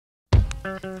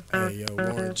Hey, yo,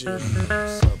 Warren G.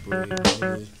 What's up, bro?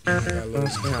 Got a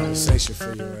little conversation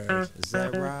for your ass. Is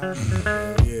that right?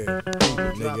 Yeah.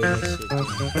 Nigga.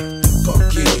 Fuck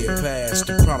yeah, pass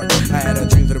the product. I had a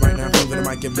dream that it might not be, that I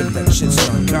might get rid of that shit's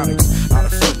narcotics. Out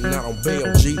of foot and out on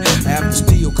bail, G. I have to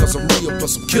steal cause I'm real,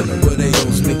 plus I'm killing what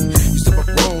ails me. You step up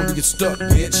wrong, you get stuck,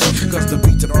 bitch. Cause the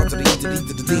beat to the R to the E to the E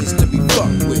to the D is to be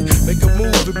fucked with. Make a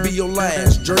move to be your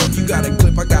last jerk. You got a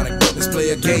clip, I got a clip. Let's play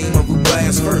a game of who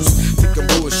blast first. Think I'm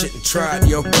bullshit and tried,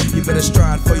 yo. You better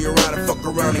stride for your ride and fuck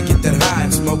around and get that high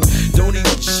and smoke. Don't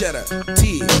even shed a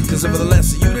tear, cause over the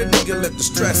lesson, you the nigga let the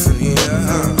stress in here.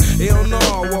 Hell no,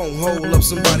 I won't hold up.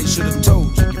 Somebody should've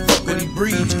told you. You fuck with he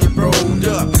breathe, you get rolled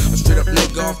up. A straight up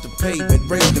nigga off the pavement,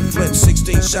 raised the flint,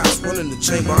 16 shots, one in the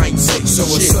chamber. I ain't say so.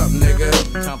 What's up, nigga?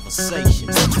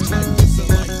 Conversation.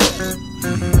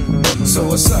 So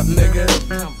what's up, nigga?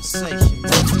 Conversation.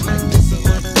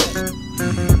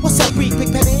 What's up, Big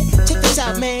baby? Check this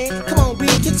out, man. Come on, Big,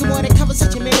 get some more that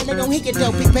conversation, man. They gon' hit you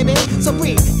though, Big baby. So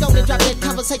Big, go and drop that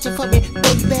conversation for me,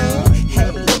 baby.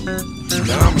 Hey.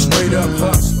 Now I'm a straight up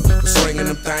hustler, slinging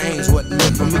them things wasn't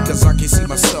meant for me, cause I can't see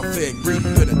myself here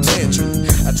grieving penitentiary.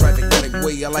 I tried to get it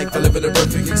way I like to live it, a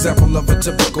perfect example of a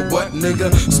typical what, nigga?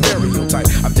 Stereotype.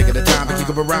 I'm taking the time to kick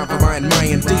up around for my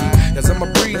indeed. Cause I'm a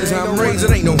breed, as I'm raised,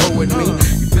 it ain't no hoe with me.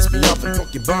 You piss me off and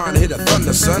fuck your bond, hit a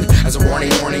thunder, son. As a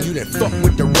warning, you done fuck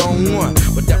with the wrong one.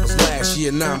 But that was last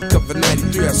year, now I'm covered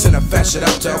 93. I sent a fat shit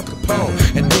out to Al Capone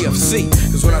and DFC.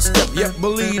 Cause when I step, yep,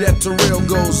 believe that Terrell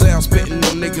goes down, spitting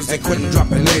on niggas and quitting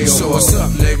dropping nails. So what's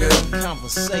up, nigga?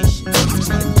 Conversation.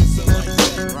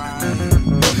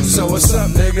 So what's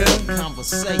up, nigga?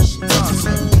 Conversation.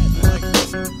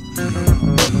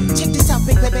 Check this out,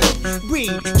 Big baby.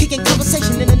 Breed, kicking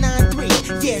conversation in the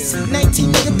 9-3. Yes,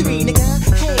 1993, nigga.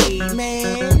 Hey,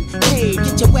 man. Hey,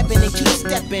 get your weapon and keep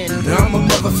stepping. Now I'm a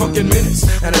motherfucking menace,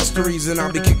 and that's the reason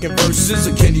I'll be kicking verses.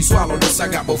 A candy swallow this, I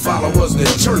got more followers than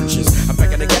churches. I'm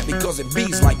back in the gap because it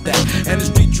beats like that. And the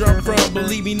street drum from,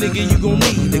 believe me, nigga, you gon'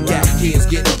 need the gap. Kids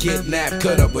getting kidnapped,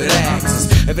 cut up with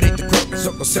axes. If it ain't the crack, it's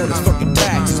up to sell his fucking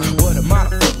taxes. What am I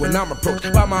to think when I'm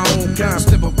approached by my own kind?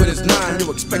 Step up with his 9,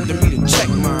 you expecting me to check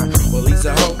mine. Well, he's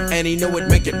a hoe, and he know it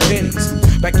making pennies.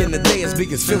 Back in the day, as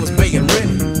big as Phil was paying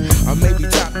rent. Or maybe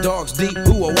top dogs deep,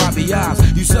 who are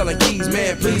YBIs. You selling keys,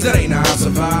 man, please, that ain't how I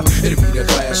survive. It'll be the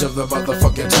clash of the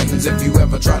motherfucking titans. If you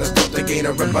ever try to stop the gain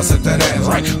or rip, I set that ass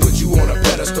right. Put you on a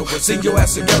pedestal, but sing your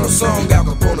ass a ghetto song. Al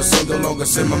Capone a single longer,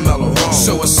 sing my mellow home.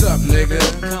 So what's up, nigga?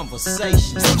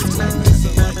 Conversation.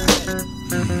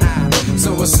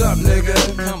 So what's up, nigga?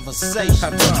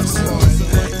 Conversation.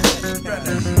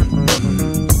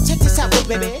 Check this out, Big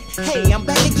baby. Hey, I'm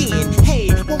back again. Hey,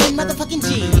 woman, motherfucking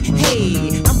G.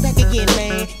 Hey, I'm back again,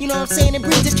 man. You know what I'm saying? And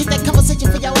Breed, just kick that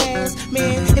conversation for your ass,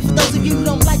 man. And for those of you who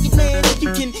don't like it, man,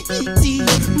 you can eat these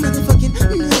motherfucking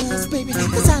nuts, baby.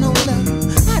 Cause I don't love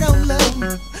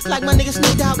 'em. Like my nigga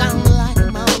Snoop Dogg, I don't like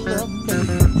 'em, I don't love 'em, baby.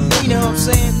 You know what I'm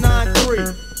saying?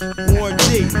 9-3. Warren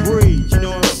G. Breed. You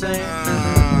know what I'm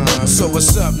saying? So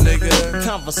what's up, nigga?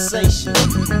 Conversation.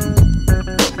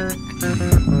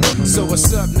 So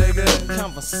what's up, nigga?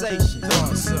 Conversation.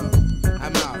 What's up?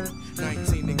 I'm out. 19